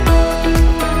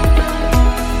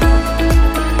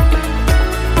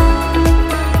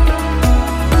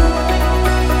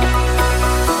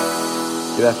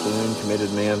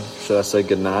morning. Should I say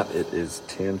good night? It is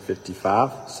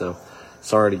 10:55, so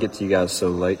sorry to get to you guys so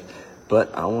late.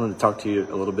 But I wanted to talk to you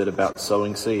a little bit about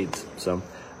sowing seeds. So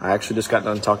I actually just got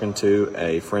done talking to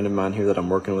a friend of mine here that I'm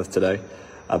working with today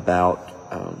about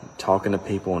talking to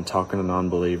people and talking to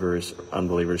unbelievers,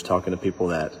 talking to people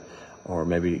that are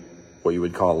maybe what you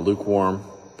would call a lukewarm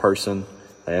person.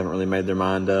 They haven't really made their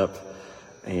mind up.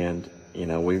 And,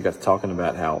 we got to talking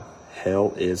about how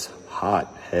hell is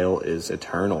hot. Hell is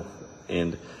eternal.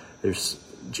 And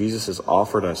Jesus has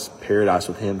offered us paradise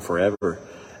with him forever.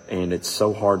 And it's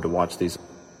so hard to watch these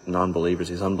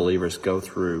unbelievers go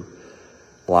through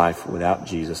life without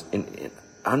Jesus. And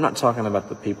I'm not talking about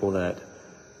the people that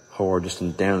are just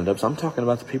in down and ups. I'm talking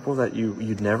about the people that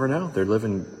you'd never know. They're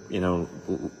living,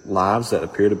 lives that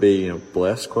appear to be,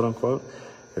 blessed, quote unquote.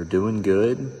 They're doing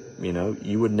good.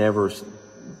 You would never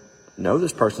know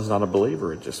this person's not a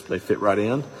believer. They fit right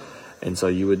in. And so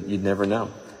you'd never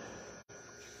know.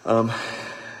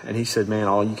 And he said, man,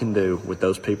 all you can do with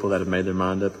those people that have made their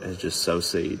mind up is just sow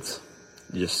seeds.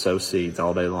 Just sow seeds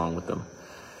all day long with them.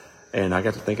 And I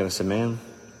got to thinking, I said, man,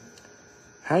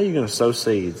 how are you going to sow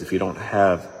seeds if you don't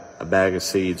have a bag of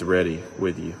seeds ready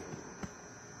with you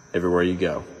everywhere you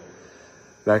go?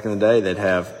 Back in the day, they'd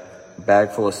have a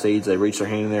bag full of seeds. They'd reach their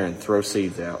hand in there and throw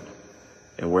seeds out.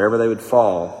 And wherever they would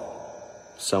fall,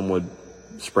 some would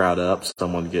sprout up,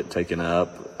 some would get taken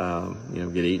up,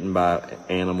 get eaten by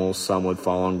animals. Some would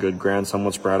fall on good ground. Some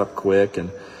would sprout up quick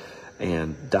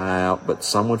and die out, but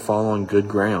some would fall on good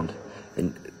ground.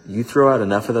 And you throw out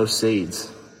enough of those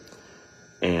seeds,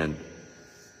 and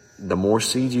the more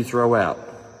seeds you throw out,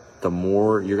 the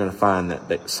more you're going to find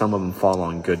that some of them fall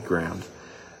on good ground.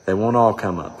 They won't all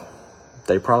come up.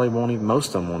 They probably won't even, most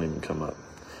of them won't even come up.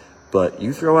 But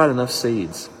you throw out enough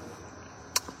seeds,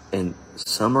 and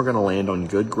some are going to land on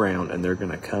good ground, and they're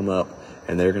going to come up,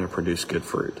 and they're going to produce good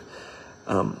fruit.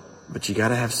 But you got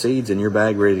to have seeds in your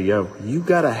bag ready to go. You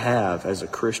got to have, as a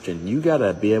Christian, you got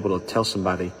to be able to tell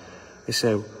somebody. They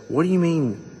say, what do you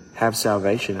mean have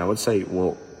salvation? I would say,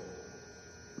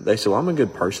 they say, well, I'm a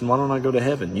good person. Why don't I go to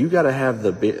heaven? You got to have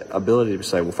the ability to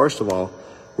say, well, first of all,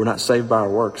 we're not saved by our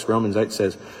works. Romans 8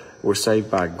 says we're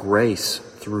saved by grace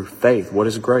through faith. What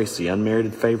is grace? The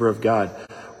unmerited favor of God.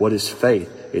 What is faith?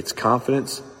 It's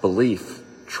confidence, belief,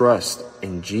 trust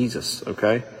in Jesus,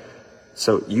 okay?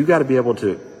 So you got to be able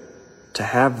to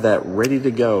have that ready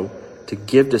to go to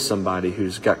give to somebody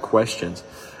who's got questions.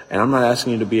 And I'm not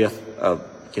asking you to be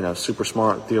a super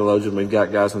smart theologian. We've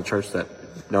got guys in the church that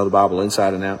know the Bible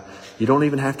inside and out. You don't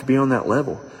even have to be on that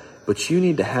level. But you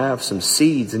need to have some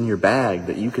seeds in your bag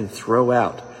that you can throw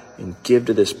out and give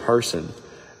to this person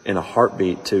in a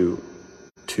heartbeat to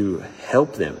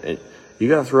help them. You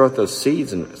got to throw out those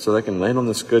seeds so they can land on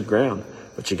this good ground.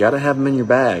 But you got to have them in your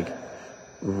bag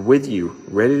with you,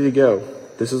 ready to go.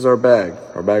 This is our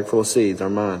bag full of seeds,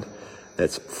 our mind,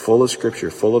 that's full of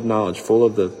scripture, full of knowledge, full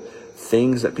of the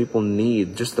things that people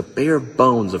need, just the bare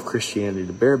bones of Christianity,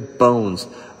 the bare bones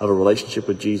of a relationship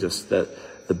with Jesus, that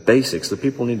the basics, the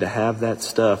people need to have that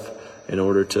stuff in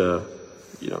order to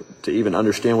even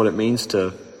understand what it means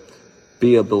to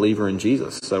be a believer in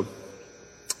Jesus. So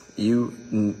you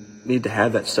need to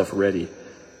have that stuff ready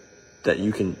that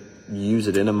you can use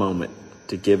it in a moment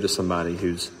to give to somebody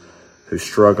who's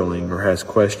struggling or has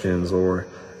questions or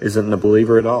isn't a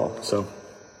believer at all. So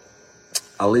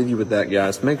I'll leave you with that,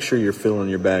 guys. Make sure you're filling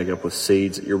your bag up with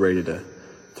seeds that you're ready to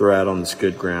throw out on this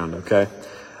good ground, okay?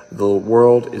 The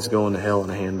world is going to hell in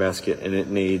a handbasket, and it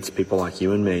needs people like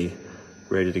you and me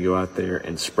ready to go out there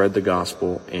and spread the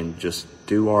gospel and just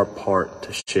do our part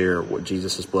to share what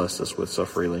Jesus has blessed us with so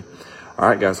freely. All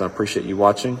right, guys, I appreciate you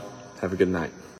watching. Have a good night.